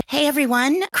Hey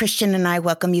everyone, Christian and I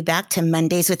welcome you back to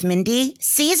Mondays with Mindy,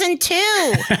 Season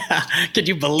 2. Could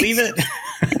you believe it?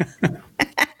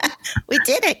 We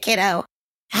did it, kiddo.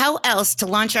 How else to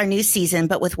launch our new season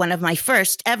but with one of my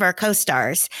first ever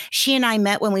co-stars? She and I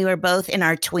met when we were both in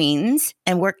our tweens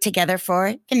and worked together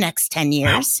for the next 10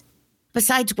 years. Wow.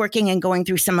 Besides working and going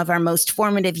through some of our most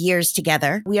formative years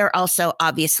together, we are also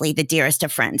obviously the dearest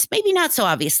of friends. Maybe not so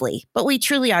obviously, but we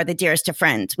truly are the dearest of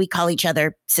friends. We call each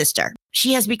other sister.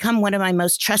 She has become one of my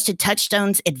most trusted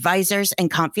touchstones, advisors,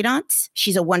 and confidants.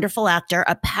 She's a wonderful actor,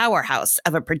 a powerhouse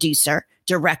of a producer,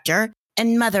 director,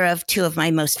 and mother of two of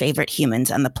my most favorite humans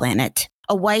on the planet.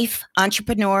 A wife,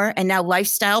 entrepreneur, and now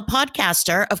lifestyle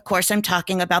podcaster. Of course, I'm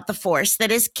talking about the force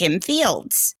that is Kim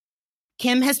Fields.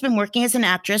 Kim has been working as an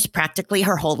actress practically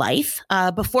her whole life.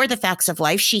 Before The Facts of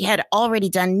Life, she had already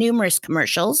done numerous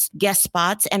commercials, guest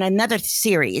spots, and another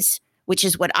series, which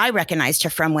is what I recognized her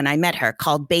from when I met her,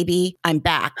 called Baby, I'm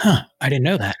Back. Huh, I didn't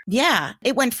know that. Yeah,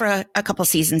 it went for a couple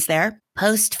seasons there.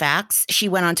 Post Facts, she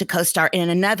went on to co-star in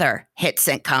another hit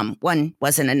sitcom. One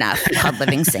wasn't enough, called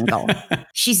Living Single.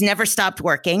 She's never stopped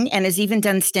working and has even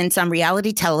done stints on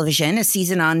reality television, a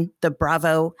season on the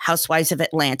Bravo Housewives of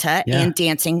Atlanta and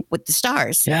Dancing with the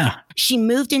Stars. Yeah. She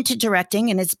moved into directing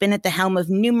and has been at the helm of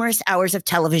numerous hours of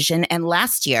television, and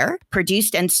last year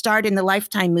produced and starred in the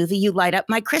Lifetime movie You Light Up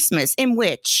My Christmas, in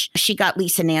which she got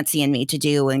Lisa, Nancy, and me to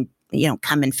do and,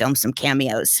 come and film some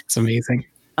cameos. It's amazing.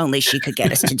 Only she could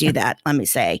get us to do that, let me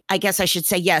say. I guess I should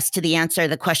say yes to the answer,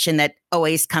 the question that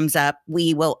always comes up.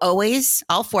 We will always,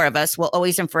 all four of us, will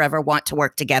always and forever want to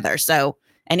work together. So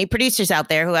any producers out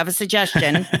there who have a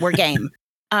suggestion, we're game.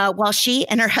 While she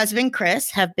and her husband,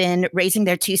 Chris, have been raising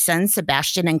their two sons,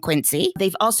 Sebastian and Quincy,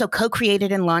 they've also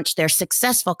co-created and launched their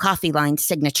successful coffee line,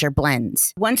 Signature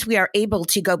Blends. Once we are able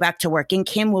to go back to working,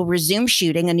 Kim will resume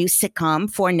shooting a new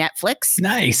sitcom for Netflix.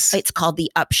 Nice. It's called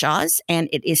The Upshaws, and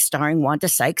it is starring Wanda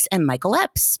Sykes and Michael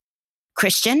Epps.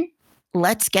 Christian,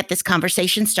 let's get this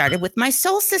conversation started with my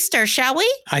soul sister, shall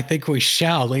we? I think we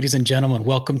shall. Ladies and gentlemen,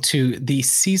 welcome to the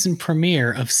season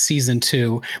premiere of Season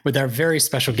 2 with our very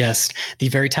special guest, the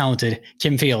very talented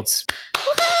Kim Fields.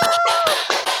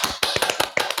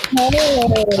 Hey.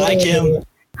 Hi, Kim.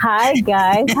 Hi,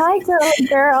 guys. Hi,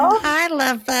 girl. Hi,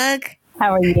 love bug.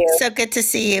 How are you? So good to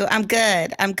see you. I'm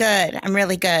good. I'm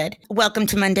really good. Welcome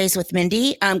to Mondays with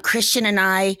Mindy. Christian and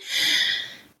I,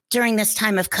 during this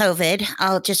time of COVID,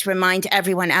 I'll just remind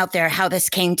everyone out there how this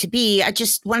came to be.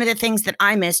 One of the things that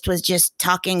I missed was just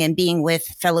talking and being with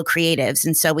fellow creatives.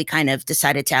 And so we kind of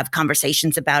decided to have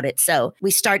conversations about it. So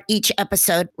we start each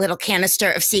episode, little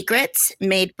canister of secrets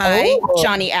made by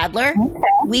Johnny Adler. Okay.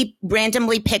 We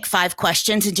randomly pick 5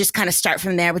 questions and just kind of start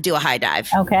from there. We'll do a high dive.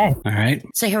 Okay. All right.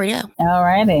 So here we go. All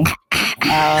righty.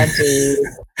 Oh, geez.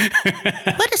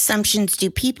 What assumptions do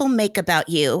people make about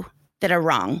you that are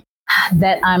wrong?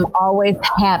 That I'm always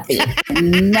happy,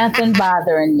 nothing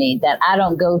bothering me, that I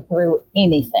don't go through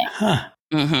anything. Huh.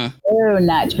 Mm-hmm. Oh,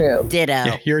 not true. Ditto.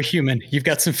 Yeah, you're a human. You've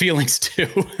got some feelings too.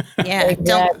 Yeah.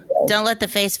 Exactly. Don't let the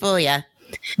face fool you.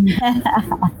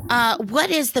 What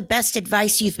is the best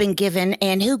advice you've been given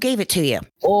and who gave it to you?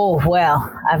 Oh, well,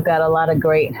 I've got a lot of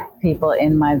great people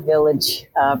in my village,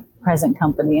 present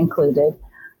company included.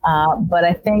 But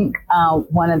I think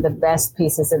one of the best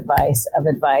pieces of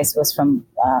advice was from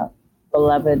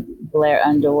beloved Blair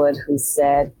Underwood, who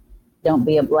said, "Don't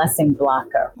be a blessing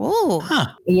blocker." Ooh. Huh.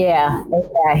 Yeah.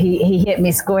 He hit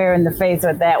me square in the face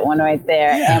with that one right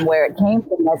there. Yeah. And where it came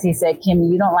from was he said, "Kim,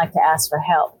 you don't like to ask for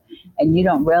help. And you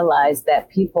don't realize that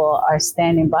people are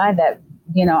standing by that,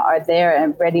 are there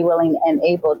and ready, willing, and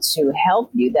able to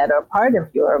help you, that are part of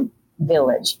your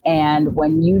village. And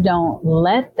when you don't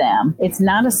let them, it's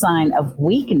not a sign of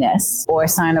weakness or a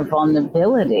sign of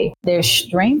vulnerability. There's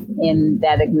strength in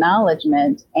that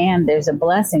acknowledgement, and there's a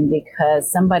blessing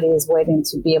because somebody is waiting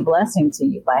to be a blessing to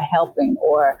you by helping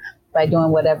or by doing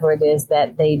whatever it is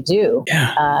that they do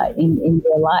in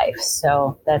your life."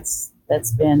 So that's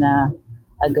been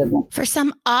a good one. For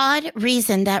some odd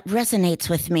reason, that resonates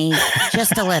with me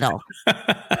just a little.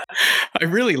 I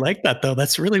really like that, though.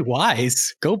 That's really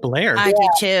wise. Go Blair. I do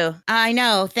too. I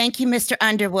know. Thank you, Mr.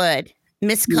 Underwood.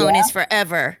 Miss Cohn is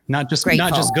forever not just grateful.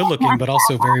 good looking, but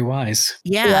also very wise.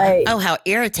 Yeah. Right. Oh, how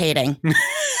irritating.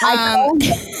 I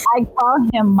call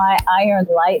him my iron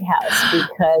lighthouse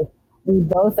because we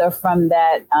both are from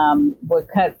that, we're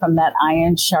cut from that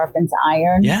iron sharpens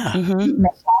iron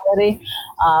mentality.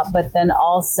 But then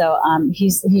also,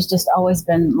 he's just always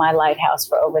been my lighthouse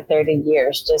for over 30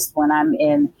 years. Just when I'm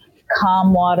in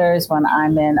calm waters, when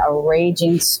I'm in a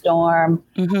raging storm,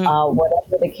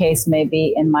 whatever the case may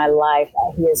be in my life,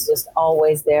 he is just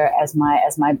always there as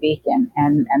my beacon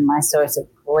and my source of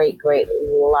great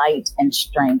light and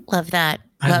strength. Love that.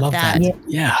 I love that.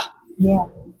 Yeah.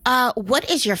 What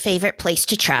is your favorite place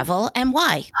to travel and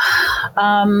why?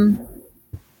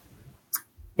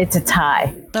 It's a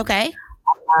tie. Okay.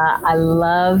 I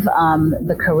love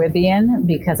the Caribbean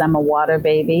because I'm a water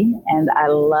baby, and I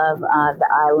love the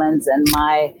islands, and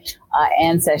my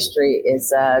ancestry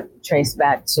is traced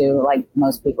back to, like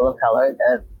most people of color,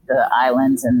 the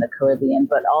islands and the Caribbean,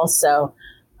 but also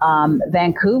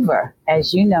Vancouver,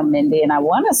 as you know, Mindy. And I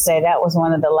want to say that was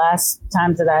one of the last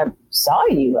times that I saw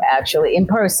you actually in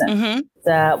person.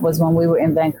 That was when we were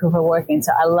in Vancouver working.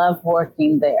 So I love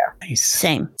working there. Nice.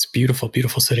 Same. It's beautiful,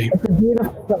 beautiful city. It's a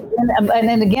beautiful, and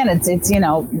then again, it's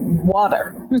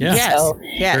water. Yeah. Yes. So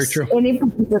Very true. any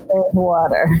place that there's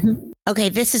water. Okay,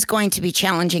 this is going to be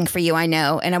challenging for you, I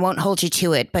know, and I won't hold you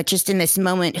to it, but just in this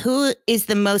moment, who is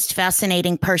the most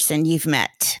fascinating person you've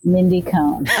met? Mindy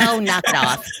Cohn. Oh, knock it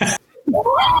off.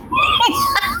 Knock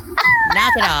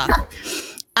it off.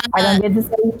 I don't get to say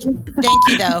it. Thank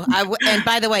you, though. And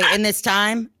by the way, in this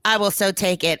time, I will so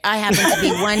take it. I happen to be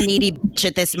one needy bitch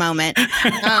at this moment.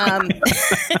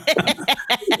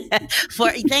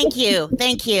 Thank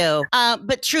you.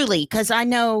 But truly, because I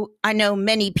know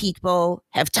many people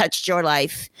have touched your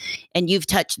life, and you've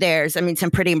touched theirs. I mean,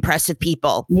 some pretty impressive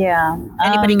people. Yeah.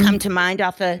 Anybody come to mind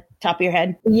off the top of your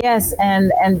head? Yes,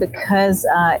 and because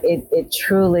it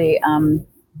truly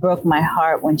broke my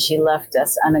heart when she left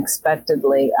us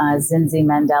unexpectedly, Zinzi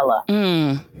Mandela.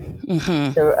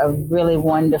 A really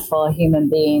wonderful human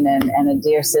being and a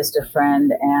dear sister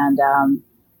friend, and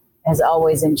has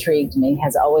always intrigued me,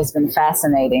 has always been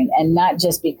fascinating. And not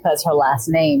just because her last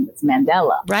name is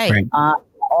Mandela. Right.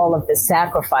 All of the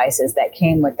sacrifices that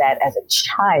came with that as a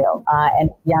child and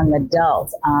young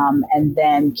adult, and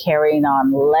then carrying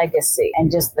on legacy and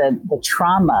just the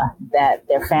trauma that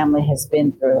their family has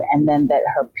been through, and then that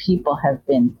her people have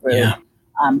been through,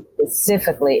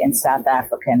 specifically in South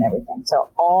Africa and everything. So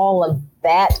all of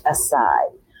that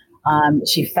aside,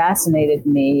 she fascinated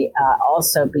me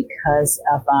also because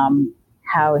of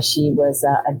how she was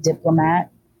a diplomat.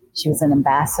 She was an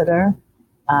ambassador.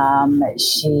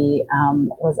 She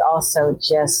was also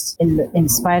just, in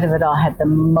spite of it all, had the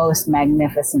most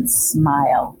magnificent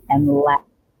smile and laugh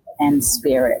and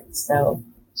spirit. So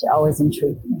she always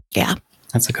intrigued me. Yeah.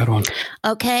 That's a good one.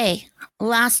 Okay.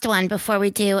 Last one before we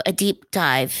do a deep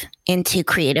dive into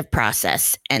creative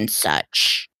process and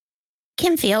such.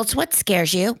 Kim Fields, what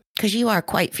scares you? Because you are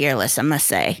quite fearless, I must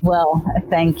say. Well,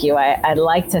 thank you. I'd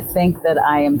like to think that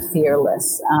I am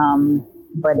fearless.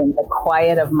 But in the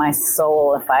quiet of my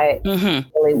soul, if I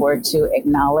really were to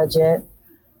acknowledge it,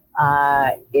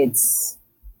 it's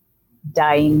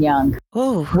dying young.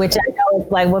 Oh, Which I know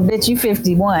is like, well, bitch, you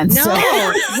 51. No, so.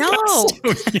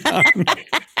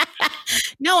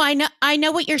 No, I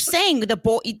know what you're saying. The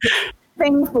boy.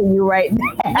 Thing for you right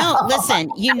now. No,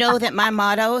 listen, you know that my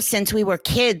motto since we were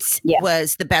kids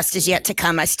was the best is yet to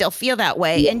come. I still feel that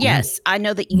way. Yeah. And yes, I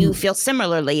know that you feel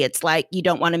similarly. It's like you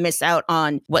don't want to miss out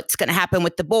on what's going to happen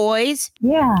with the boys.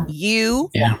 Yeah.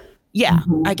 Yeah,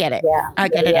 I get it. Yeah. I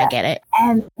get it.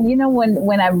 And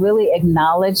when I really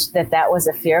acknowledged that was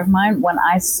a fear of mine, when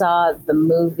I saw the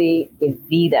movie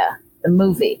Evita,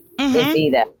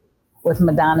 Evita with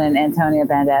Madonna and Antonio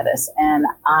Banderas, and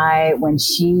when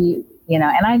she, and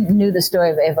I knew the story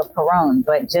of Eva Peron,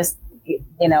 but just,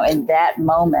 in that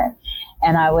moment,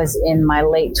 and I was in my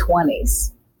late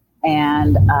 20s,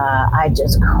 and I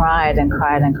just cried and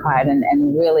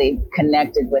really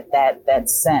connected with that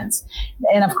sense.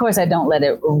 And of course, I don't let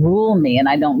it rule me, and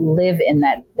I don't live in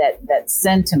that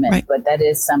sentiment, right. But that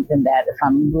is something that if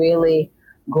I'm really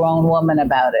grown woman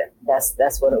about it,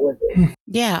 that's what it would be.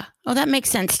 Yeah. Oh, that makes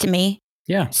sense to me.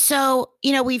 Yeah. So,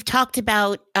 we've talked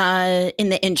about in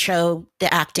the intro,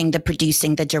 the acting, the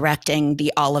producing, the directing,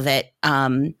 the all of it,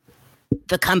 the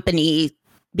company,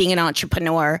 being an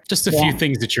entrepreneur. Just a few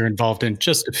things that you're involved in.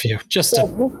 Just a few. Just a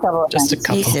couple.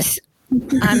 Jesus.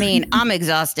 I mean, I'm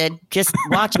exhausted just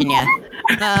watching you.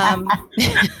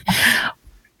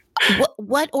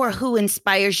 What or who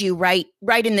inspires you right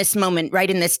in this moment,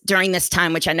 during this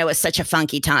time, which I know is such a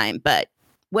funky time, but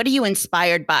what are you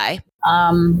inspired by?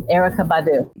 Erykah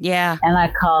Badu. Yeah. And I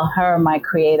call her my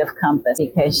creative compass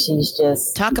because she's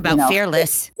just... Talk about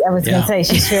fearless. I was going to say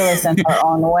she's fearless in her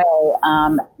own way.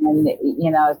 And,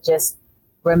 just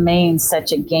remains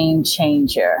such a game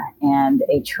changer and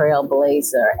a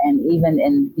trailblazer. And even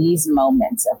in these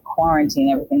moments of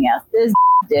quarantine and everything else, this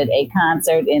did a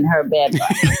concert in her bedroom.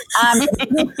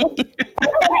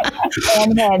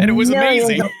 And it was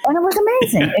amazing. And it was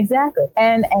amazing, exactly.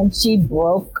 And she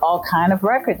broke all kind of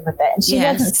records with that. And she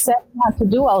wasn't setting out to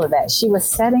do all of that. She was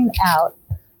setting out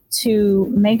to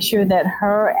make sure that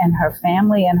her and her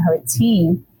family and her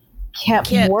team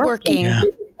kept working. Yeah.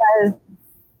 Because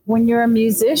when you're a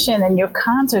musician and your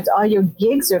concerts, all your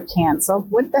gigs are canceled,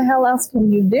 what the hell else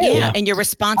can you do? Yeah, and you're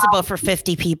responsible for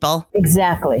 50 people.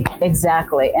 Exactly.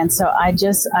 And so I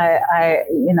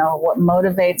what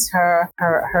motivates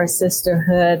her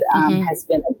sisterhood has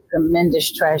been a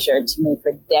tremendous treasure to me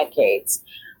for decades.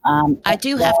 I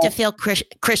do have to feel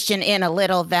Christian in a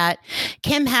little that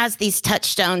Kim has these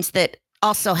touchstones that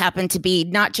also happen to be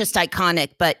not just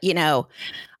iconic, but,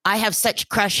 I have such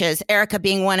crushes, Erica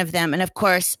being one of them. And of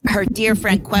course, her dear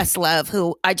friend Questlove,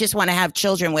 who I just want to have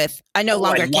children with. I no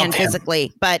longer can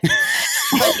physically, but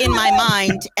in my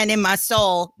mind and in my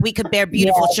soul, we could bear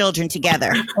beautiful children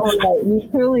together. Oh, yeah, you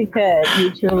truly could.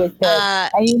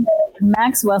 And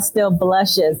Maxwell still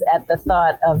blushes at the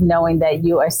thought of knowing that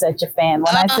you are such a fan.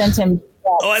 When I sent him,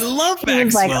 I love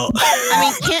Maxwell.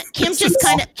 Kim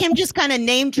just kind of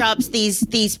name drops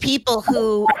these people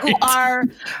who are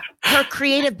her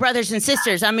creative brothers and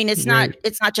sisters. it's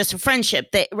not just a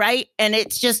friendship, right? And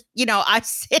it's just, I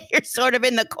sit here sort of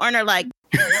in the corner like,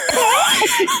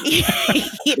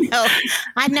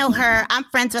 I know her. I'm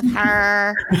friends with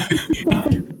her.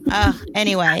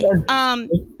 Anyway, now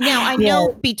I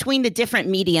know between the different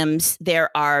mediums, there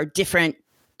are different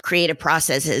creative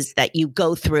processes that you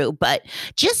go through, but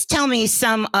just tell me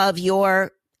some of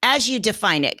your, as you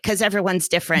define it, because everyone's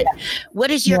different. Yeah. What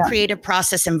does your creative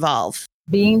process involve?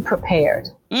 Being prepared.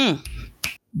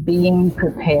 Being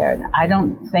prepared. I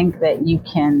don't think that you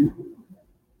can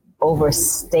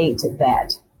overstate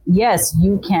that. Yes,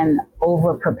 you can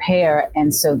over prepare.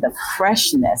 And so the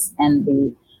freshness and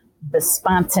the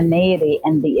spontaneity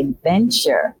and the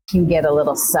adventure can get a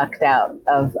little sucked out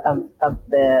of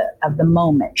the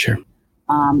moment. Sure.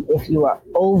 If you are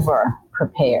over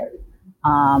prepared.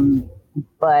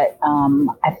 But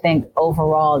I think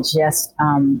overall, just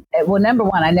number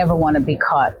one, I never want to be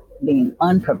caught being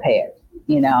unprepared,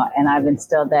 and I've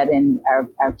instilled that in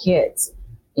our kids,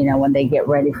 when they get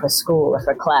ready for school or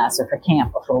for class or for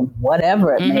camp or for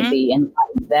whatever it may be. And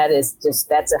that's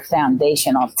a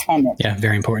foundational tenet. Yeah,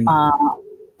 very important.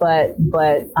 But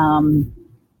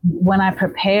when I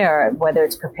prepare, whether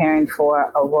it's preparing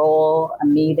for a role, a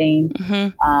meeting,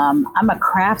 I'm a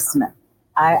craftsman.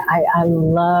 I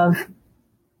love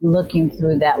looking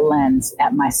through that lens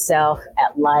at myself,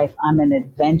 at life. I'm an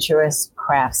adventurous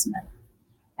craftsman.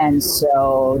 And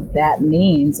so that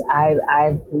means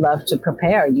I love to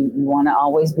prepare. You want to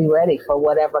always be ready for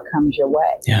whatever comes your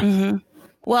way. Yeah.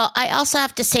 Well, I also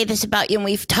have to say this about you, and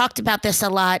we've talked about this a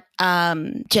lot,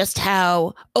 just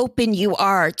how open you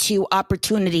are to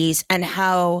opportunities and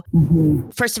how,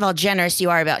 first of all, generous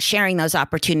you are about sharing those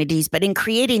opportunities, but in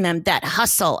creating them, that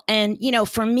hustle. And,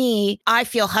 for me, I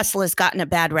feel hustle has gotten a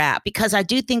bad rap because I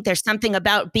do think there's something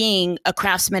about being a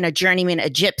craftsman, a journeyman, a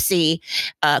gypsy,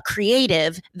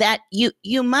 creative, that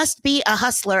you must be a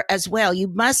hustler as well. You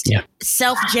must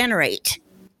self-generate.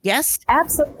 Yes,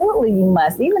 absolutely. You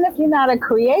must. Even if you're not a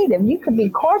creative, you could be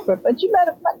corporate, but you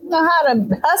better know how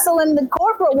to hustle in the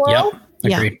corporate world. Yep.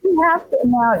 Agreed. You have to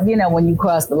now, when you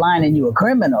cross the line and you're a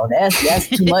criminal, that's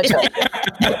too much.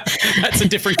 That's a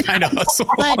different kind of hustle.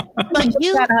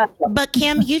 But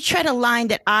Kim, you tread a line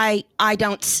that I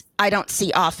don't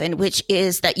see often, which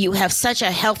is that you have such a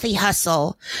healthy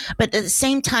hustle, but at the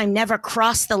same time, never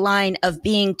cross the line of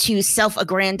being too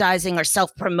self-aggrandizing or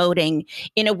self-promoting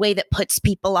in a way that puts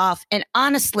people off. And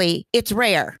honestly, it's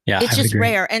rare. Yeah, it's just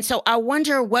rare. And so I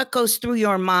wonder what goes through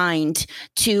your mind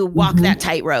to walk that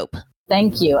tightrope.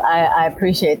 Thank you. I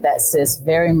appreciate that, sis,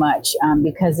 very much,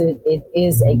 because it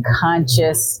is a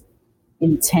conscious,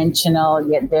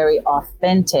 intentional, yet very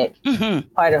authentic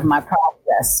part of my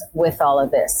process with all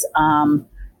of this.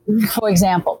 For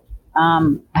example,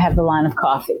 I have the line of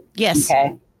coffee. Yes.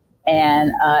 Okay.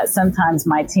 And sometimes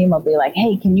my team will be like,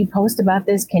 hey, can you post about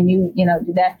this? Can you,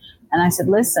 do that? And I said,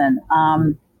 listen,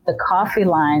 the coffee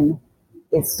line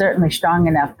is certainly strong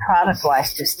enough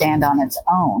product-wise to stand on its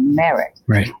own merit.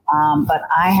 Right. But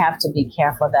I have to be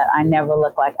careful that I never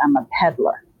look like I'm a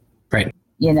peddler. Right.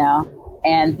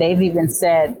 And they've even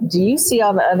said, do you see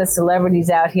all the other celebrities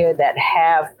out here that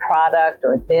have product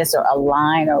or this or a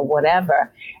line or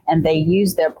whatever, and they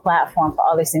use their platform for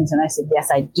all these things? And I said, yes,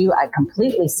 I do. I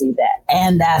completely see that.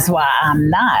 And that's why I'm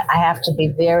not. I have to be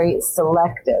very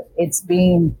selective. It's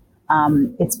being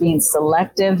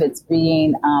selective. It's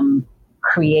being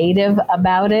creative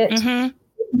about it.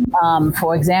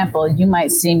 For example, you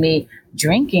might see me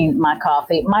drinking my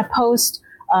coffee. My post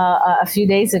a few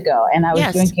days ago, and I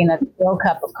was drinking a full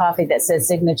cup of coffee that says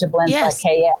Signature Blends by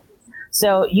KF.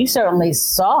 So you certainly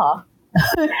saw,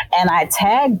 and I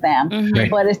tagged them,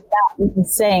 but it's not even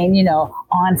saying,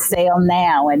 on sale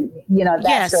now and,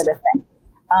 that sort of thing.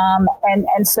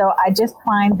 And so I just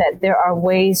find that there are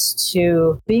ways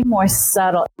to be more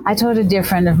subtle. I told a dear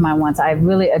friend of mine once, I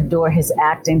really adore his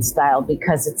acting style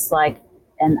because it's like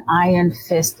an iron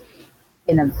fist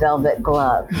in a velvet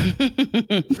glove.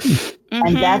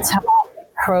 And that's how I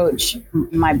approach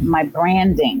my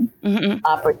branding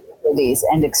opportunities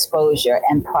and exposure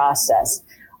and process.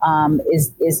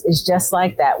 Is just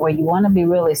like that, where you want to be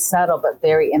really subtle but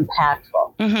very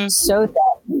impactful, so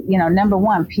that number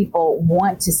one, people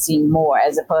want to see more,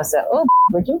 as opposed to, oh,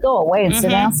 would you go away and sit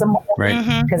down somewhere?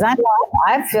 Right. Because I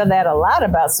feel that a lot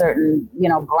about certain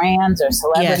brands or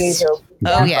celebrities or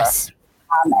whatever. Oh yes.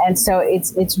 And so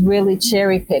it's really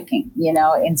cherry picking.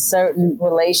 In certain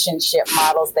relationship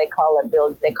models, they call it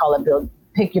build.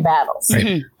 Pick your battles.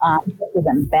 Right.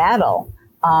 Even battle,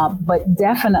 but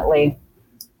definitely.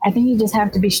 I think you just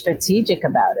have to be strategic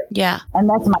about it. Yeah. And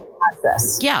that's my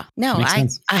process. Yeah. No,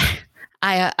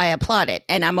 I applaud it.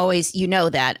 And I'm always,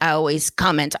 that I always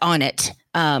comment on it.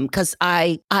 Cause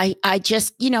I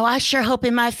just, I sure hope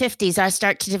in my 50s, I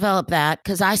start to develop that,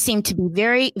 cause I seem to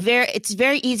be it's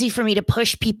very easy for me to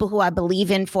push people who I believe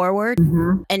in forward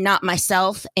and not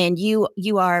myself. And you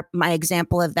are my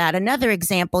example of that. Another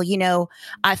example,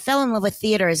 I fell in love with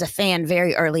theater as a fan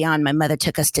very early on. My mother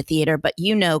took us to theater, but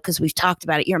cause we've talked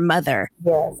about it, your mother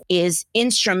is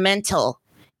instrumental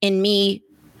in me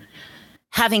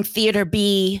having theater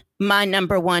be my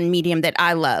number one medium that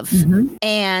I love.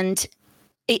 And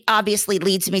it obviously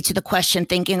leads me to the question,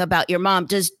 thinking about your mom.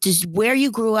 Does where you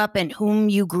grew up and whom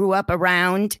you grew up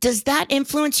around, does that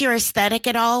influence your aesthetic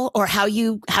at all, or how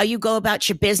you go about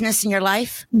your business and your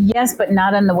life? Yes, but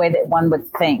not in the way that one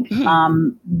would think.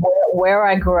 Where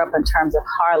I grew up in terms of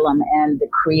Harlem and the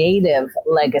creative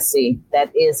legacy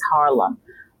that is Harlem,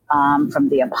 from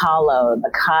the Apollo,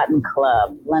 the Cotton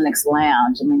Club, Lenox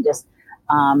Lounge. I mean, just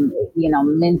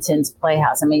Minton's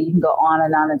Playhouse. I mean, you can go on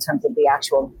and on in terms of the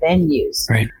actual venues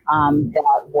that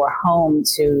were home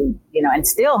to, and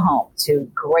still home to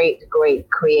great, great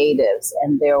creatives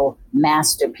and their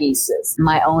masterpieces.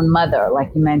 My own mother,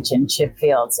 like you mentioned, Chip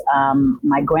Fields,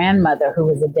 my grandmother, who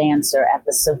was a dancer at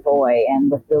the Savoy and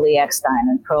with Billy Eckstein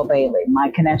and Pearl Bailey, my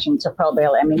connection to Pearl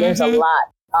Bailey. I mean, there's a lot.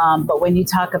 But when you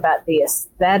talk about the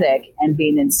aesthetic and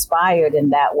being inspired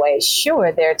in that way,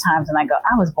 sure, there are times when I go,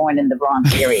 I was born in the wrong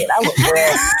period. I was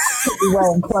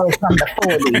wearing clothes from the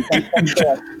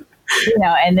 40s.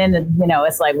 And then,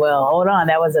 it's like, well, hold on.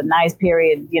 That was a nice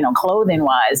period, clothing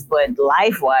wise, but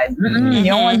life wise, you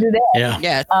don't want to do that.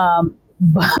 Yeah.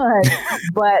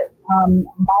 But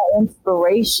my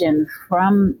inspiration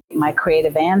from my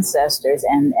creative ancestors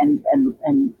and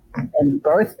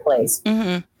birthplace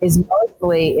is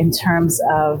mostly in terms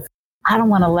of, I don't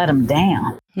want to let them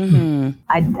down.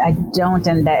 I don't,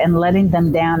 and letting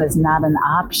them down is not an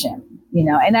option,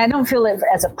 and I don't feel it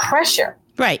as a pressure.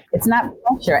 Right. It's not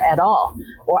pressure at all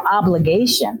or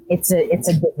obligation. It's a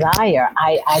desire.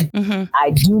 I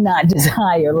do not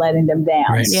desire letting them down.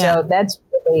 Right. So that's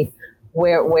really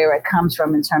where it comes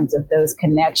from in terms of those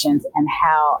connections and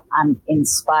how I'm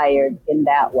inspired in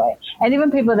that way. And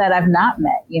even people that I've not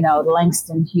met,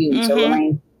 Langston Hughes or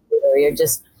Lorraine, or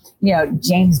just,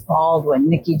 James Baldwin,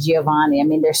 Nikki Giovanni. I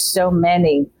mean, there's so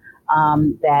many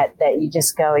that you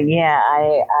just go,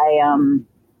 I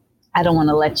don't want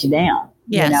to let you down.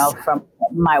 Yes. From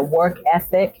my work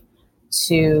ethic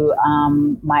to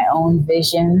my own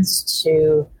visions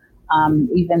to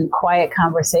even quiet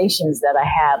conversations that I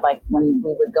had, like when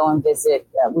we would go and visit,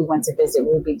 we went to visit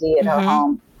Ruby Dee at her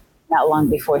home not long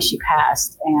before she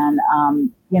passed. And,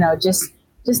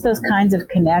 just those kinds of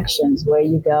connections where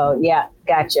you go, yeah,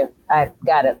 gotcha. I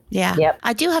got it. Yeah. Yep.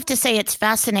 I do have to say it's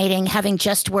fascinating having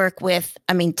just worked with,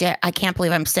 I can't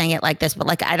believe I'm saying it like this,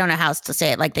 but I don't know how else to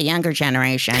say it, like the younger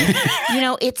generation.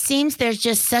 It seems there's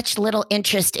just such little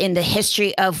interest in the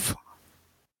history of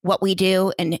what we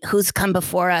do and who's come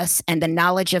before us and the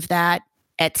knowledge of that.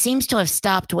 It seems to have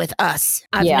stopped with us,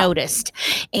 I've noticed.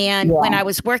 And when I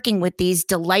was working with these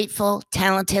delightful,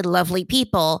 talented, lovely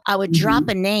people, I would drop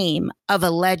a name of a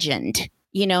legend,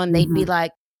 and they'd be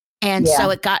like, and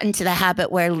so it got into the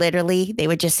habit where literally they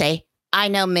would just say, I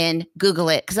know, Min, Google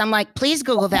it. Because I'm like, please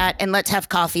Google that and let's have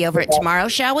coffee over it tomorrow,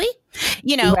 shall we?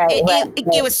 You know,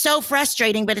 it was so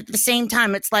frustrating, but at the same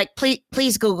time, it's like,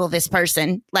 please Google this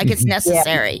person. Like it's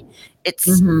necessary. Yeah. It's,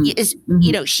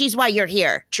 you know, she's why you're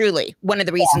here. Truly. One of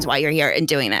the reasons why you're here and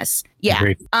doing this. Yeah.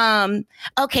 Great.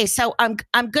 Okay. So I'm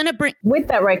going to bring with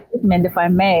that, right, Mint, if I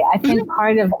may, I think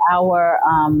part of our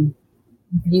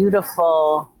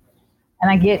beautiful,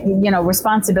 and I get, you know,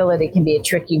 responsibility can be a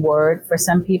tricky word for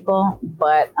some people,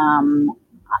 but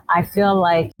I feel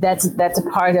like that's a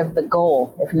part of the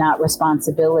goal, if not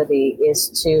responsibility, is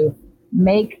to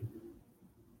make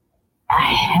a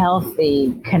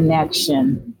healthy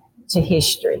connection to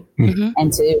history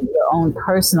and to your own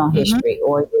personal history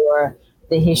or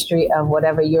the history of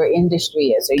whatever your industry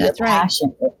is or your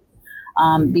passion is.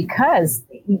 Because,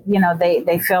 you know,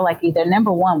 they feel like either,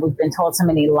 number one, we've been told so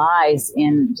many lies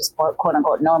in just quote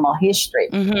unquote normal history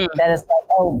that is like,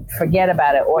 oh, forget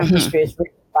about it. Or history is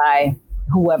written by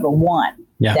whoever won.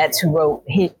 Yeah. That's who wrote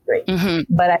history.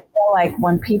 But I feel like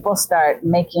when people start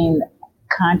making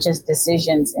conscious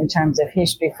decisions in terms of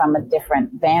history from a different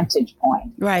vantage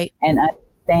point, right, and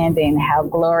understanding how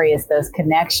glorious those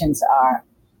connections are,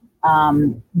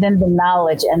 then the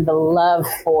knowledge and the love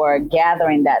for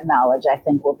gathering that knowledge, I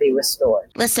think, will be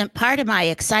restored. Listen, part of my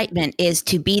excitement is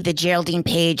to be the Geraldine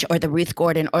Page or the Ruth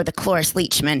Gordon or the Cloris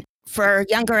Leachman for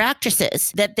younger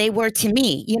actresses that they were to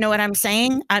me. You know what I'm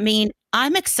saying? I mean,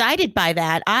 I'm excited by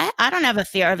that. I don't have a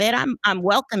fear of it. I'm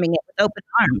welcoming it with open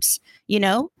arms, you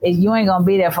know? You ain't going to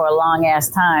be there for a long ass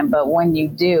time, but when you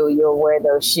do, you'll wear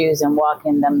those shoes and walk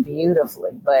in them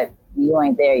beautifully, but you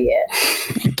ain't there yet.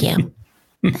 Thank you.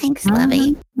 Thanks,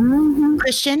 Lovey.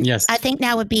 Christian, yes. I think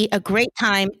now would be a great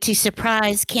time to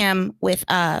surprise Kim with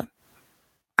our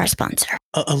sponsor.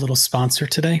 A little sponsor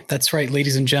today. That's right,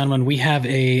 ladies and gentlemen. We have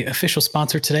a official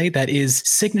sponsor today. That is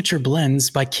Signature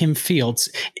Blends by Kim Fields.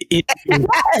 You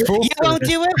won't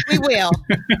do it? We will.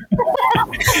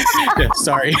 Yeah,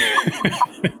 sorry.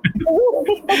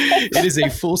 It is a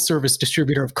full-service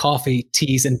distributor of coffee,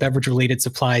 teas, and beverage-related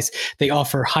supplies. They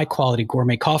offer high-quality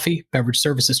gourmet coffee, beverage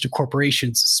services to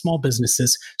corporations, small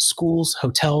businesses, schools,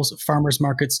 hotels, farmers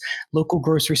markets, local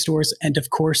grocery stores, and, of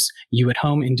course, you at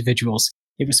home individuals.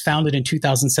 It was founded in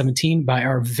 2017 by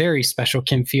our very special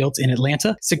Kim Fields in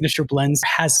Atlanta. Signature Blends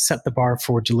has set the bar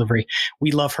for delivery.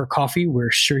 We love her coffee.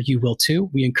 We're sure you will too.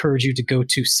 We encourage you to go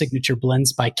to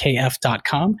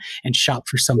signatureblends.kf.com and shop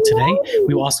for some today.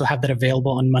 We will also have that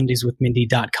available on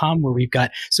mondayswithmindy.com, where we've got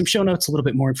some show notes, a little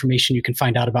bit more information you can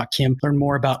find out about Kim, learn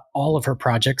more about all of her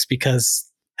projects, because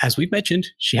as we've mentioned,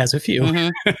 she has a few.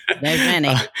 There's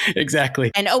many. Exactly.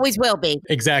 And always will be.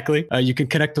 Exactly. You can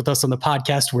connect with us on the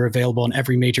podcast. We're available on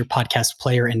every major podcast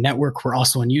player and network. We're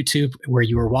also on YouTube, where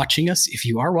you are watching us. If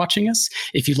you are watching us,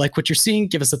 if you like what you're seeing,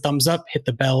 give us a thumbs up, hit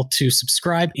the bell to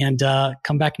subscribe, and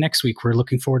come back next week. We're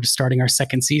looking forward to starting our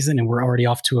second season, and we're already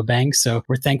off to a bang. So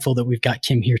we're thankful that we've got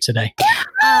Kim here today.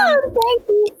 Thank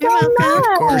you so much. Of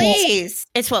course. Please.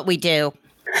 It's what we do.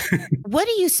 What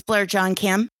do you splurge on,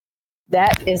 Kim?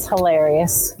 That is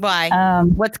hilarious. Why?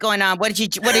 What's going on? What did you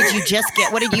just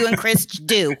get? What did you and Chris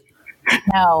do?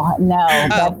 No.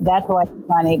 That's why it's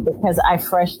funny, because I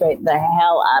frustrate the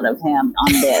hell out of him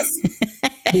on this.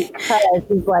 Because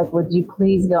he's like, would you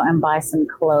please go and buy some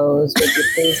clothes? Would you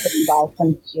please go and buy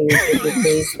some shoes? Would you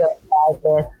please go and buy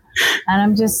this? And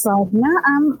I'm just like, no,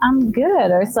 I'm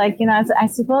good. Or it's like, you know, I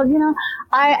said, well, you know,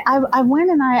 I went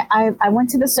and I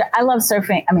went to I love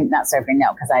surfing. I mean, not surfing,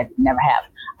 no, because I never have.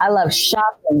 I love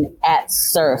shopping at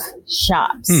surf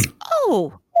shops.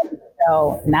 Oh.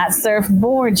 So not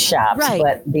surfboard shops,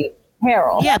 but the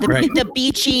apparel. Yeah, the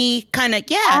beachy kind of,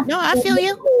 yeah. No, I feel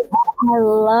you. I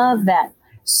love that.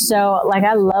 So, like,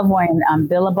 I love wearing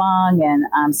Billabong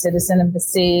and Citizen of the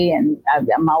Sea, and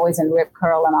I'm always in Rip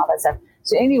Curl and all that stuff.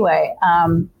 So anyway,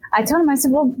 I told him, I said,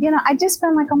 well, you know, I just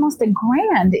spent like almost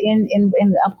 $1,000 in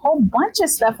a whole bunch of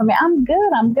stuff. I mean, I'm good.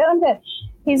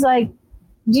 He's like,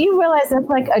 do you realize that's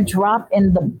like a drop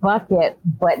in the bucket,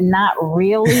 but not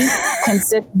really,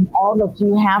 considering all that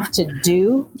you have to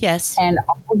do? Yes. And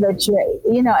all that you're,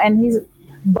 you know, and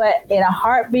but in a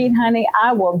heartbeat, honey,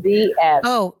 I will be at.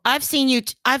 Oh, I've seen you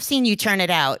turn it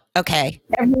out. Okay.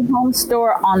 Every home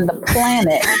store on the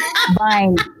planet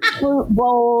buying fruit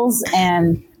bowls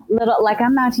and little, like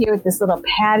I'm out here at this little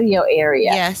patio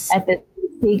area at the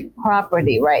Peak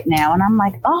property right now, and I'm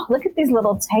like, oh, look at these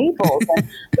little tables. And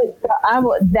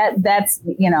that's,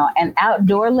 you know, and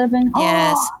outdoor living.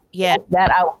 Yes,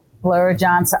 that I splurge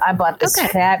on. So I bought this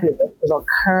fabulous little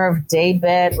curved day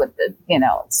bed with the,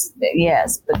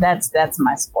 yes, but that's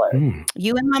my splurge.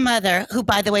 You and my mother, who,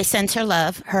 by the way, sends her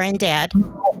love, her and Dad.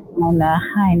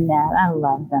 Hi, Nat. I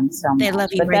love them so much. They love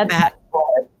you right back.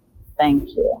 Thank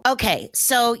you. Okay.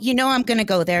 So, I'm going to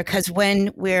go there because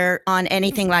when we're on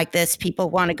anything like this, people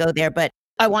want to go there. But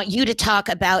I want you to talk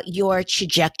about your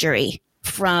trajectory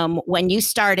from when you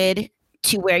started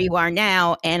to where you are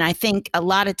now. And I think a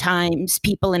lot of times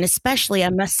people, and especially I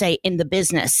must say in the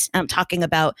business, I'm talking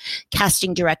about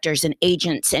casting directors and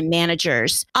agents and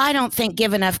managers, I don't think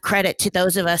give enough credit to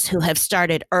those of us who have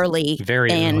started early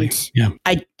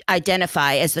I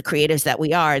identify as the creatives that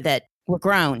we are, that we're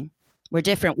grown, we're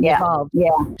different, we evolved.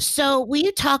 Yeah. So will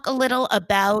you talk a little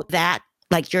about that?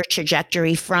 Like your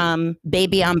trajectory from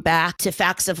Baby I'm Back to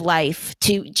Facts of Life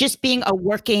to just being a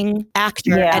working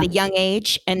actor at a young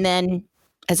age and then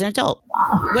as an adult,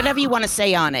 whatever you want to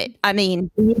say on it. I mean,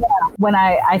 when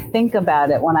I think about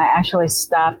it, when I actually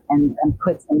stop and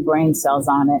put some brain cells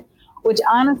on it, which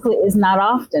honestly is not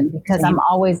often because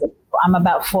I'm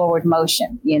about forward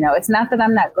motion. It's not that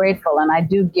I'm not grateful, and I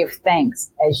do give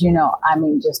thanks, as you know, I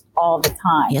mean, just all the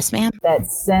time. Yes, ma'am. That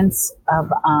sense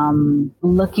of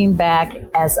looking back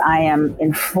as I am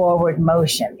in forward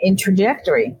motion, in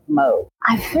trajectory mode.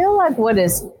 I feel like what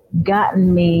has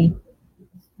gotten me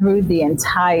through the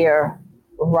entire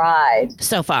ride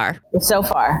so far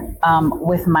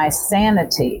with my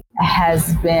sanity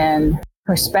has been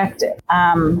perspective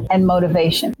and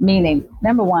motivation. Meaning,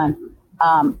 number one,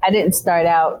 I didn't start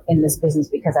out in this business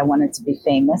because I wanted to be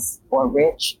famous or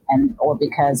rich or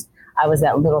because I was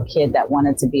that little kid that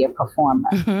wanted to be a performer.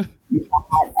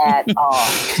 Not at all.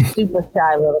 Super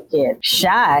shy little kid.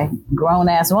 Shy,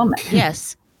 grown-ass woman.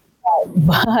 Yes.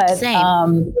 But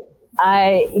same.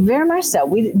 I very much so.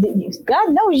 God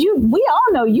knows you. We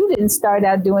all know you didn't start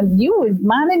out you were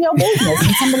minding your business,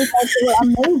 and somebody thought you were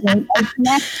amazing and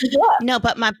snatched you up. No,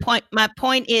 but my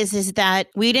point is that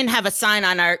we didn't have a sign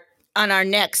on our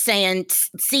neck saying,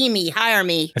 "See me, hire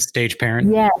me." A stage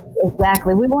parent. Yes,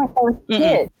 exactly. We weren't those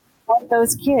kids.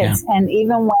 Yeah. And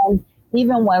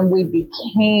even when we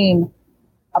became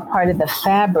a part of the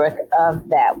fabric of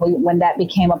that, when that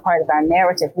became a part of our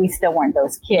narrative, we still weren't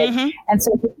those kids. And so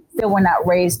we still were not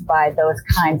raised by those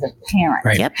kinds of parents.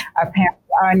 Right. Yep. Our parents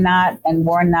are not and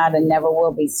were not and never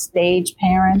will be stage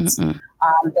parents. They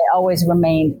always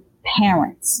remained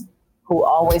parents who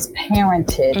always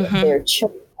parented their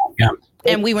children. Yeah.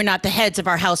 And we were not the heads of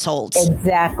our households.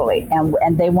 Exactly.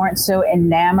 And they weren't so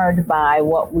enamored by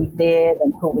what we did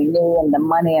and who we knew and the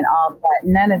money and all that.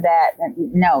 None of that.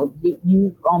 No, you're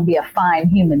going to be a fine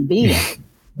human being.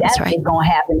 That's right. what's going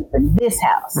to happen for this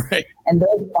house. Right. And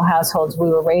those are the households we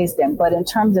were raised in. But in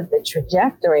terms of the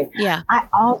trajectory, I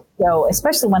also,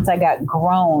 especially once I got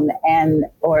grown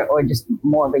or just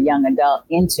more of a young adult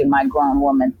into my grown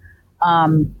woman,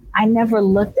 I never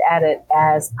looked at it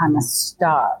as I'm a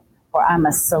star or I'm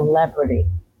a celebrity.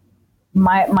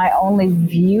 My only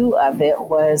view of it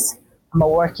was I'm a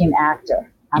working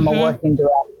actor. I'm a working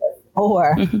director.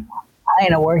 Or I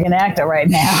ain't a working actor right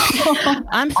now.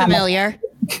 I'm familiar.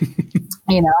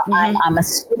 I'm a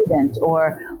student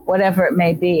or whatever it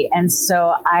may be. And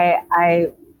so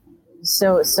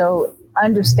so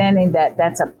understanding that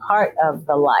that's a part of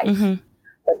the life,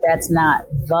 but that's not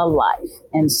the life.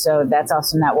 And so that's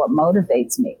also not what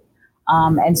motivates me.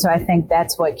 And so I think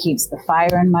that's what keeps the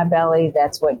fire in my belly.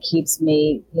 That's what keeps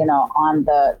me, on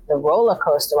the roller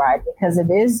coaster ride, because it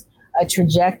is a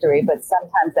trajectory, but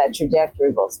sometimes that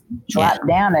trajectory will drop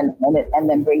down in a minute and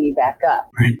then bring you back up.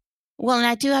 Right. Well, and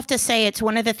I do have to say, it's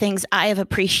one of the things I have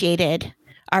appreciated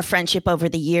our friendship over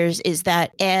the years is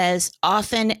that as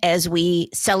often as we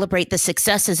celebrate the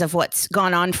successes of what's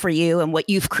gone on for you and what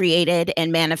you've created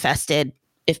and manifested,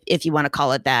 if you want to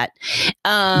call it that,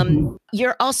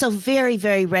 you're also very,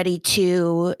 very ready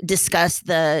to discuss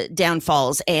the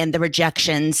downfalls and the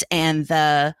rejections and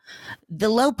the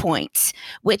low points,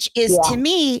 which is to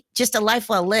me just a life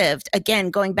well lived. Again,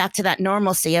 going back to that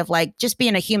normalcy of like just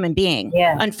being a human being.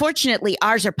 Yeah. Unfortunately,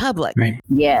 ours are public. Right.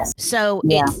 Yes. So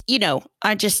it's,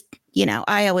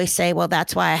 I always say, well,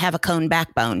 that's why I have a cone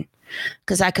backbone.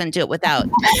 Because I couldn't do it without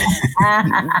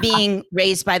being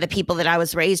raised by the people that I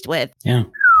was raised with. Yeah.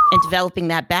 And developing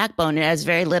that backbone. It has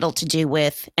very little to do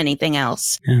with anything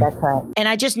else. Yeah. That's right. And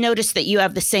I just noticed that you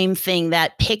have the same thing,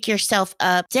 that pick yourself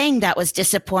up. Dang, that was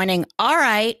disappointing. All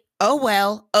right. Oh,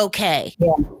 well, okay.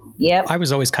 Yeah. Yep. I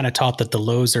was always kind of taught that the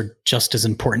lows are just as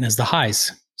important as the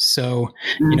highs. So,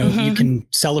 you can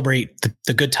celebrate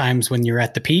the good times when you're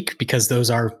at the peak, because those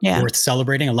are worth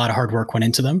celebrating. A lot of hard work went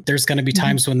into them. There's going to be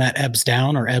times when that ebbs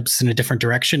down or ebbs in a different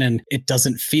direction and it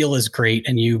doesn't feel as great.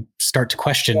 And you start to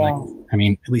question,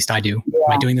 at least I do.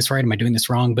 Am I doing this right? Am I doing this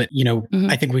wrong? But,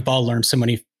 I think we've all learned so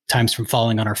many times from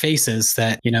falling on our faces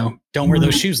that, don't wear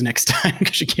those shoes next time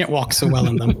because you can't walk so well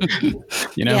in them.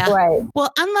 Right.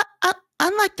 Well,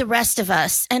 unlike the rest of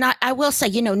us, and I will say,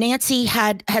 Nancy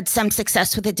had some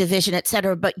success with the division, et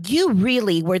cetera, but you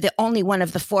really were the only one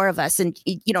of the four of us. And,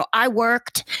 I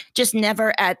worked just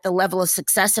never at the level of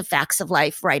success of Facts of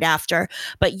Life right after,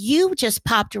 but you just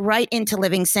popped right into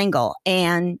living single.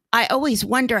 And I always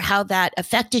wonder how that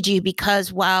affected you,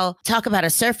 because while talk about a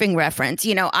surfing reference,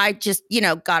 I just,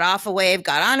 got off a wave,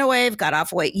 got on a wave, got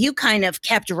off a wave. You kind of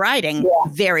kept riding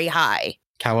very high.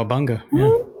 Cowabunga.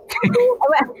 Yeah.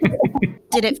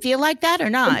 Did it feel like that or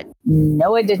not?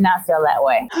 No, it did not feel that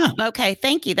way. Okay,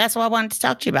 thank you. That's what I wanted to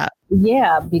talk to you about.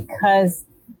 Yeah, because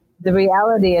the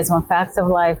reality is when Facts of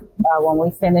Life, when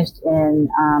we finished in,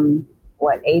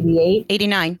 88?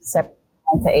 89. To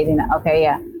 89. Okay,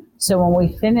 yeah. So when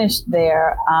we finished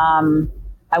there,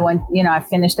 I went, I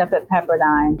finished up at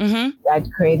Pepperdine. Mm-hmm. I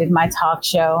created my talk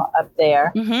show up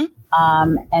there. Mm-hmm.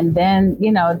 And then,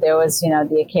 there was,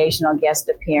 the occasional guest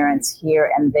appearance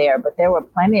here and there, but there were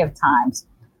plenty of times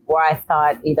where I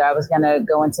thought either I was going to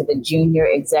go into the junior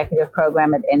executive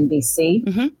program at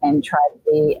NBC and try to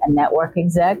be a network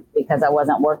exec because I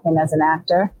wasn't working as an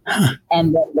actor.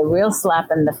 And then the real slap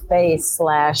in the face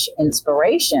 /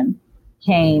 inspiration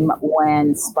came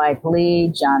when Spike Lee,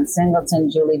 John Singleton,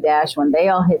 Julie Dash, when they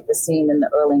all hit the scene in the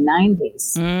early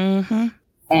 90s. Mm-hmm.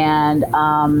 And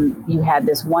you had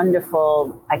this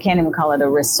wonderful, I can't even call it a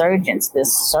resurgence,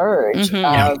 this surge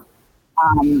of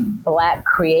Black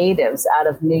creatives out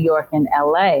of New York and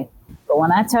LA. But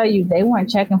when I tell you, they weren't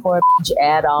checking for a bitch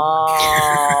at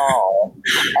all.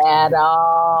 At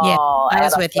all. Yeah, I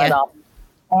was with you.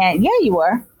 And yeah, you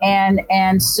were.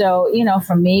 And so,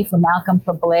 for me, for Malcolm,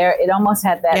 for Blair, it almost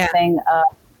had that thing of,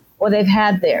 well, they've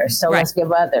had theirs, so let's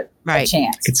give others a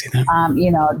chance. I can see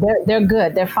that. They're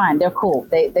good, they're fine, they're cool,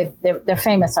 they're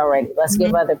famous already. Let's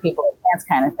give other people a chance,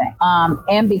 kind of thing.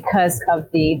 And because of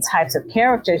the types of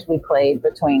characters we played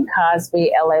between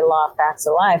Cosby, LA Law, Facts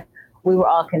of Life, we were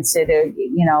all considered,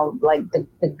 like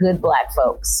the good Black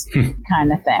folks,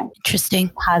 kind of thing. Interesting.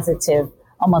 Positive,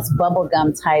 almost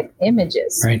bubblegum type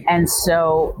images. Right. And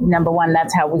so, number one,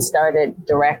 that's how we started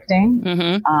directing.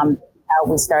 Mm-hmm. How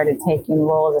we started taking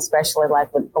roles, especially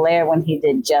like with Blair when he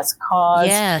did Just Cause.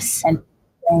 Yes. And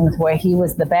things where he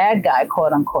was the bad guy,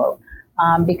 quote unquote,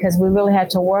 because we really had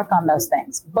to work on those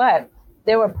things. But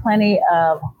there were plenty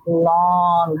of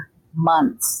long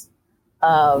months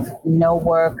of no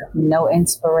work, no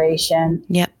inspiration.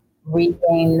 Yep.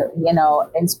 Reading,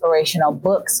 inspirational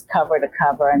books cover to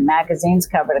cover and magazines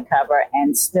cover to cover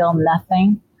and still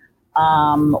nothing.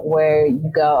 Where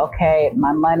you go, okay,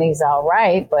 my money's all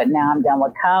right, but now I'm done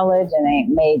with college and I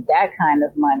ain't made that kind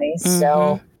of money.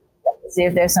 So let's see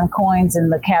if there's some coins in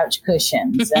the couch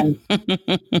cushions and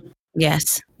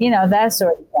yes, that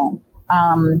sort of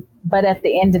thing. But at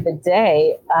the end of the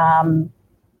day,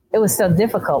 it was so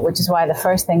difficult, which is why the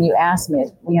first thing you asked me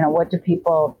is, what do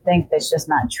people think that's just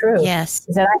not true? Yes.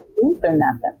 Is that I didn't do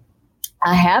nothing.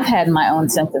 I have had my own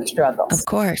sense of struggles. Of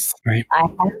course. Right. I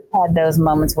have had those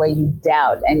moments where you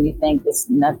doubt and you think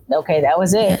okay, that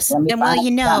was it. Yes. And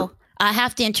well, I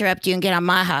have to interrupt you and get on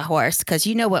my high horse because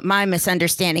you know what my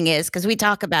misunderstanding is because we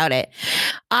talk about it.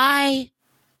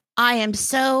 I am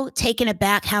so taken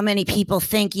aback how many people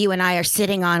think you and I are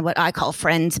sitting on what I call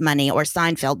friends money or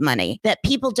Seinfeld money, that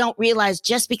people don't realize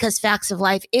just because Facts of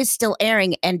Life is still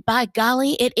airing, and by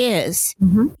golly, it is.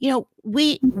 Mm-hmm.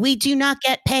 We do not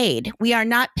get paid. We are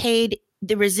not paid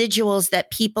the residuals that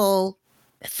people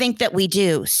think that we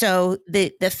do. So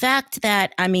the fact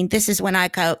that, this is when I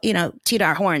go, toot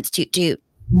our horns, toot, toot,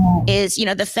 is,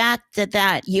 the fact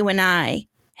that you and I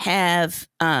have,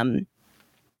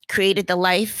 created the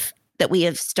life that we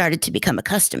have started to become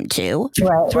accustomed to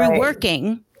through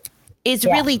working is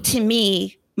really, to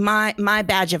me, my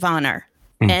badge of honor.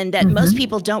 And that most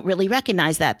people don't really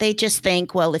recognize that. They just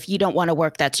think, well, if you don't want to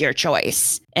work, that's your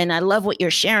choice. And I love what you're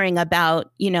sharing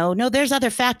about, no, there's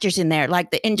other factors in there,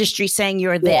 like the industry saying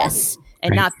you're this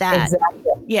and not that. Exactly.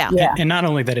 Yeah. And not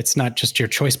only that it's not just your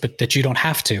choice, but that you don't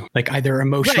have to, like either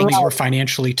emotionally or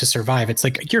financially to survive. It's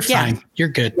like, you're fine. You're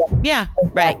good. Yeah.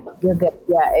 Exactly. Right. You're good.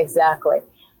 Yeah, exactly.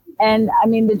 And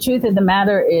the truth of the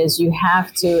matter is you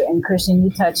have to, and Christian,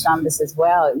 you touched on this as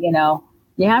well, you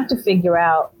have to figure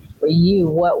out for you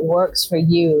what works for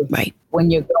you when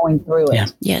you're going through it. Yeah.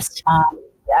 Yes.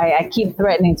 I keep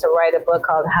threatening to write a book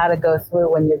called How to Go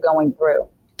Through When You're Going Through.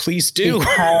 Please do.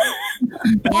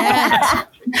 Yeah.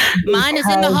 Mine is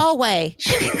in the hallway.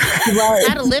 Right.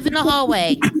 How to live in the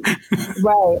hallway.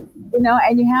 Right.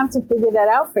 And you have to figure that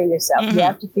out for yourself. Mm-hmm. You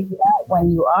have to figure out when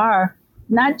you are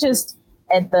not just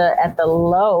at the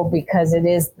low, because it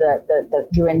is the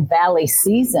you're in valley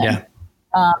season. Yeah.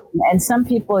 And some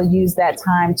people use that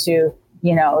time to,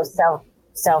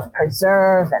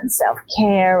 self-preserve and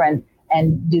self-care and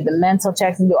do the mental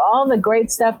checks and do all the great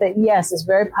stuff that, yes, is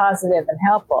very positive and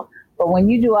helpful. But when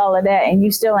you do all of that and you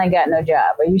still ain't got no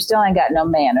job, or you still ain't got no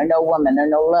man or no woman or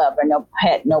no love or no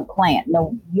pet, no plant,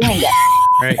 you ain't got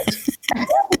right.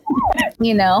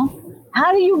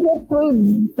 How do you get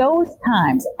through those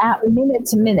times, minute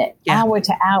to minute, hour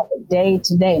to hour, day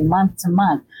to day, month to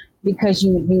month? Because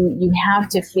you have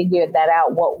to figure that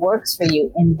out, what works for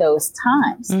you in those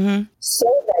times, so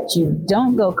that you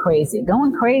don't go crazy.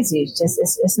 Going crazy is just,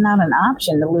 it's not an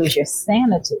option to lose your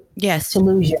sanity. Yes. To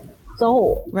lose your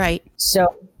soul. Right.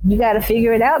 So you got to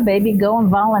figure it out, baby. Go and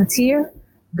volunteer.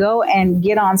 Go and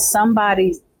get on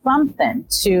somebody's something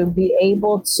to be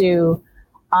able to,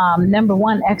 number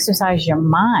one, exercise your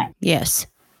mind. Yes.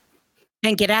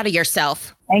 And get out of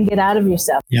yourself. And get out of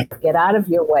yourself. Yep. Get out of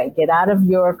your way. Get out of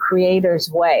your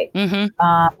creator's way.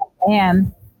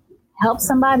 And help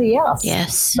somebody else.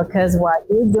 Yes. Because while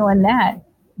you're doing that,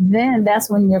 then that's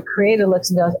when your creator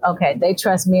looks and goes, okay, they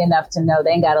trust me enough to know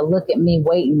they ain't got to look at me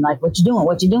waiting like, what you doing?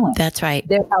 What you doing? That's right.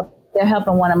 They're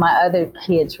helping one of my other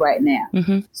kids right now.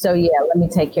 So yeah, let me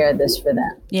take care of this for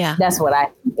them. Yeah. That's what I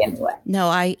think anyway. No,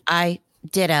 I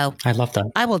ditto. I love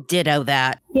that. I will ditto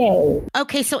that. Yay.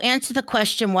 Okay, so answer the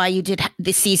question why you did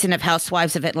the season of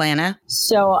Housewives of Atlanta.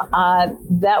 So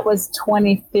that was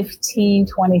 2015,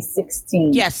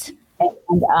 2016. Yes.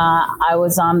 And I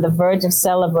was on the verge of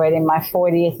celebrating my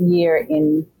 40th year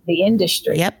in the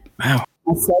industry. Yep. Wow.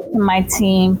 I said to my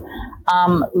team,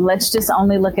 let's just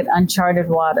only look at uncharted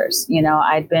waters.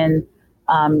 I'd been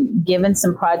given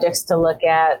some projects to look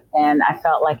at, and I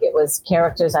felt like it was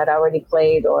characters I'd already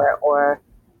played or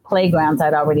playgrounds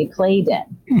I'd already played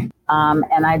in.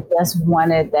 And I just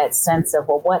wanted that sense of,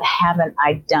 well, what haven't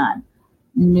I done?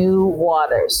 New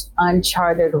waters,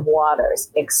 uncharted waters,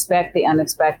 expect the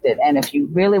unexpected. And if you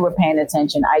really were paying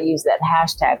attention, I used that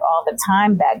hashtag all the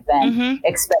time back then,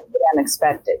 expect the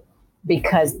unexpected,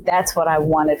 because that's what I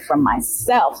wanted from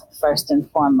myself, first and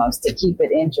foremost, to keep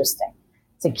it interesting,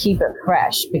 to keep it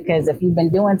fresh. Because if you've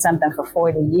been doing something for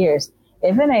 40 years,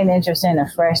 if it ain't interesting or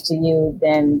fresh to you,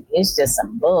 then it's just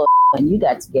some bull and you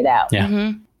got to get out. Yeah.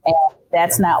 And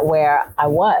that's not where I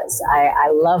was. I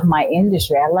love my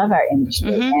industry. I love our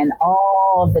industry and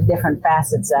all the different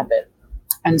facets of it.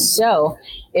 And so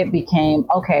it became,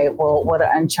 okay, well, what are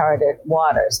uncharted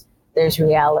waters? There's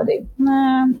reality.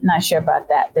 Not sure about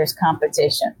that. There's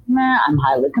competition. I'm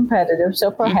highly competitive,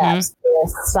 so perhaps.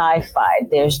 There's sci-fi.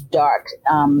 There's dark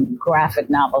graphic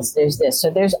novels. There's this. So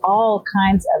there's all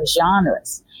kinds of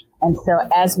genres. And so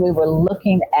as we were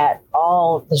looking at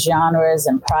all the genres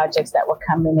and projects that were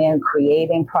coming in,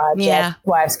 creating projects,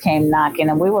 Wives came knocking,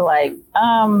 and we were like,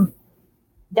 y'all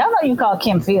know you call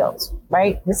Kim Fields,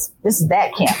 right? This is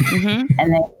that Kim.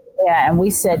 And then, and we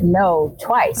said no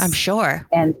twice. I'm sure.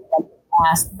 And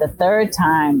asked the third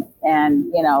time,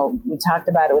 and, we talked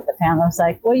about it with the family. I was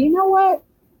like, well, you know what?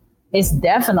 It's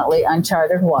definitely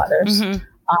uncharted waters.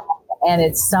 And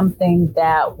it's something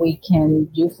that we can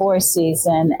do for a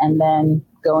season and then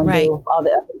go and do all the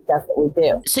other stuff that we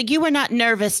do. So you were not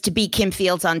nervous to be Kim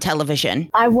Fields on television?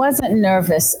 I wasn't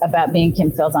nervous about being Kim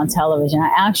Fields on television.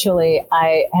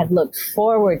 I had looked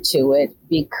forward to it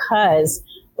because,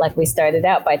 like we started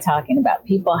out by talking about,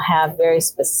 people have very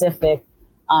specific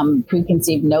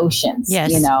preconceived notions,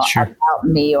 about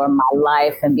me or my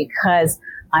life. And because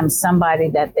I'm somebody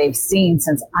that they've seen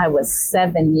since I was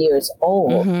 7 years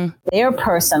old, their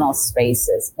personal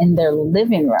spaces in their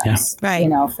living rooms, for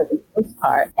the most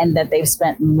part, and that they've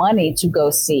spent money to go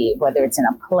see, whether it's in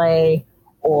a play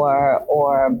or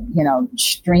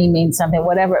streaming something,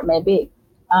 whatever it may be.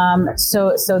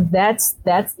 So that's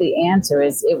the answer.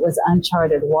 Is it was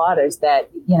uncharted waters that,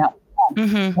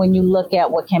 when you look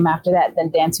at what came after that, then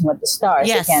Dancing with the Stars,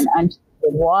 again, uncharted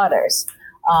waters.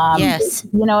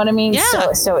 You know what I mean?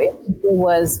 Yeah. So it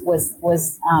was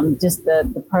just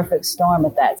the perfect storm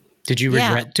at that. Did you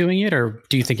regret doing it, or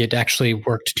do you think it actually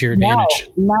worked to your advantage?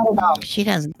 No, not at all. She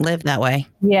doesn't live that way.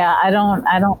 Yeah, I don't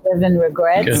live in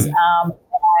regrets.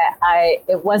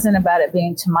 It wasn't about it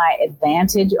being to my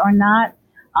advantage or not.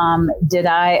 Did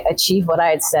I achieve what I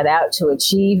had set out to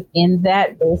achieve in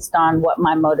that based on what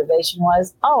my motivation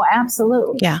was? Oh,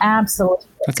 absolutely. Yeah. Absolutely.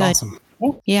 That's awesome.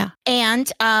 Yeah.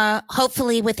 And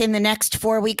hopefully within the next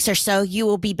 4 weeks or so, you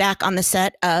will be back on the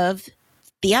set of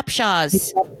The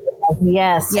Upshaws.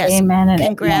 Yes. Amen. And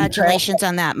congratulations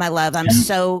on that, my love. I'm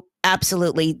so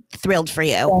absolutely thrilled for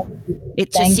you.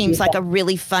 It just seems like a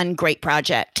really fun, great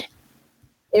project.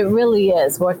 It really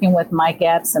is. Working with Mike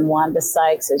Epps and Wanda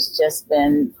Sykes has just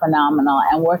been phenomenal.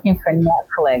 And working for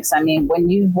Netflix, I mean, when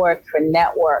you've worked for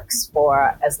networks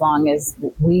for as long as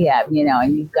we have, you know,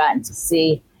 and you've gotten to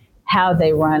see how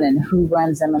they run and who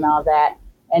runs them and all that.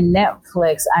 And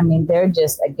Netflix, I mean, they're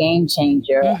just a game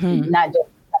changer, not just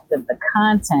of the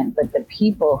content, but the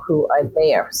people who are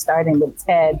there, starting with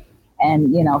Ted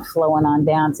and, you know, flowing on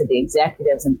down to the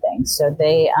executives and things. So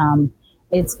they,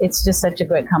 it's just such a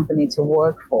great company to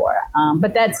work for.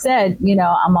 But that said, you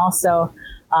know, I'm also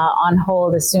on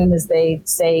hold as soon as they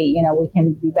say, you know, we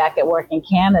can be back at work in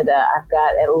Canada. I've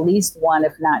got at least one,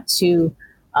 if not two,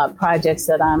 projects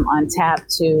that I'm on tap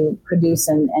to produce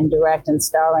and direct and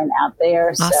star in out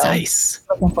there. So nice.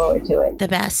 Looking forward to it. The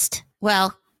best.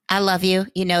 Well, I love you.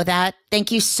 You know that.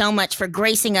 Thank you so much for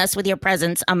gracing us with your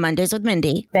presence on Mondays with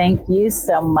Mindy. Thank you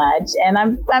so much. And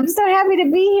I'm so happy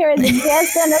to be here as a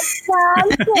guest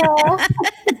on a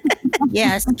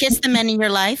Yes. Kiss the men in your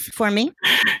life for me.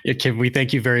 Yeah, Kim, we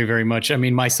thank you very, very much. I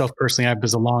mean, myself personally, I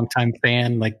was a longtime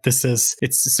fan. Like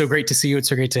it's so great to see you. It's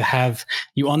so great to have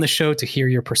you on the show, to hear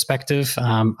your perspective.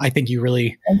 I think you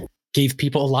really gave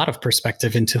people a lot of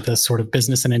perspective into the sort of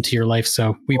business and into your life.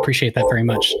 So we appreciate that very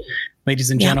much.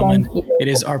 Ladies and gentlemen, it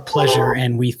is our pleasure,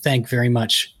 and we thank very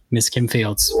much Ms. Kim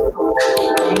Fields.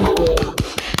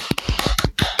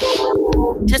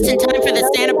 Just in time for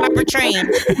the Santa Barbara train.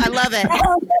 I love it.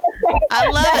 I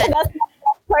love it. That's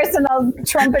personal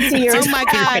trumpeteer. Oh my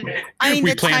God. I mean,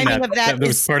 the timing of that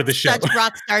was part of the show. Such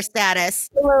rock star status.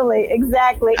 Absolutely.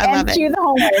 Exactly. I love and cue the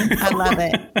homework. I love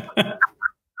it.